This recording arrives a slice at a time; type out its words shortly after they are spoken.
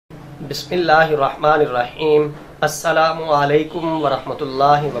बिस्मिल्लाहिर्रहमानिर्रहीम। अस्सलामु अलैकुम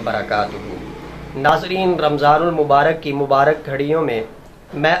वरहमतुल्लाहि वबरकातुहू। नाज़रीन, रमज़ानुल मुबारक की मुबारक घड़ियों में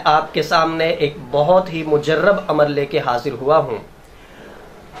मैं आपके सामने एक बहुत ही मुजर्रब अमल लेके हाजिर हुआ हूँ।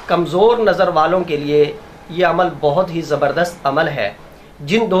 कमज़ोर नज़र वालों के लिए ये अमल बहुत ही ज़बरदस्त अमल है।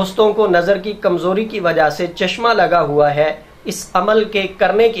 जिन दोस्तों को नज़र की कमज़ोरी की वजह से चश्मा लगा हुआ है, इस अमल के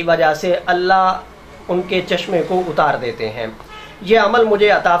करने की वजह से अल्लाह उनके चश्मे को उतार देते हैं। ये अमल मुझे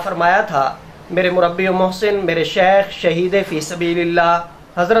अता फरमाया था मेरे मुरब्बी मोहसिन, मेरे शेख शहीद फ़ी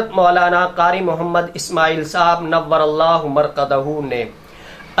सबीलिल्लाह हज़रत मौलाना कारी मोहम्मद इस्माइल साहब नव्वरल्लाहु मरक़दहू ने।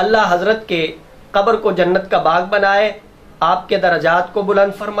 अल्लाह हज़रत के कब्र को जन्नत का बाग बनाए, आपके दरजात को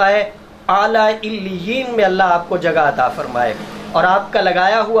बुलंद फरमाए, आला इल्लियीन में अल्लाह आपको जगह अता फरमाए। और आपका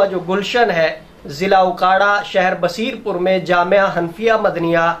लगाया हुआ जो गुलशन है ज़िला उकाड़ा शहर बसीरपुर में जामिया हनफिया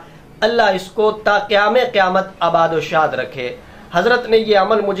मदनिया, अल्लाह इसको ता क़याम क़यामत आबाद व शाद रखे। हज़रत ने ये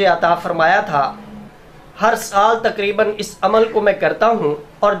अमल मुझे अता फरमाया था। हर साल तकरीबन इस अमल को मैं करता हूँ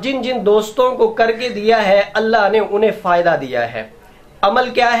और जिन जिन दोस्तों को करके दिया है अल्लाह ने उन्हें फ़ायदा दिया है। अमल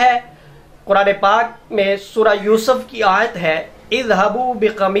क्या है? कुरान पाक में सूरा यूसुफ की आयत है, इज़हबू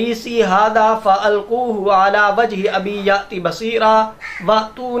बिक़मीसी हादा फ़अल्क़ूहु अला वजहि अबी याति बसीरा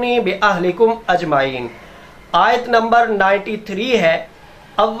वअतूनी बिअहलिकुम अजमाइन। आयत नंबर 93 है।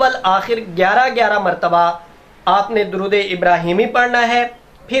 अव्वल आखिर 11 मरतबा आपने दुरूद इब्राहिमी पढ़ना है,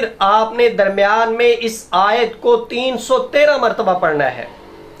 फिर आपने दरमियान में इस आयत को 313 मरतबा पढ़ना है।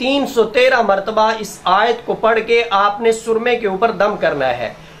 313 मरतबा इस आयत को पढ़ के आपने सुरमे के ऊपर दम करना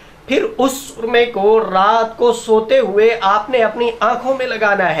है। फिर उस सुरमे को रात को सोते हुए आपने अपनी आंखों में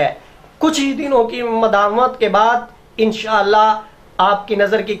लगाना है। कुछ ही दिनों की मदावत के बाद इंशाअल्लाह आपकी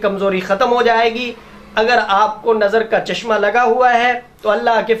नज़र की कमज़ोरी ख़त्म हो जाएगी। अगर आपको नज़र का चश्मा लगा हुआ है तो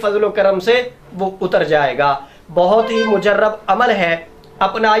अल्लाह के फजल व करम से वो उतर जाएगा। बहुत ही मुजर्रब अमल है,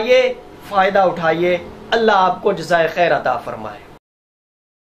 अपनाइए, फ़ायदा उठाइए। अल्लाह आपको जज़ाए खैर अता फरमाए।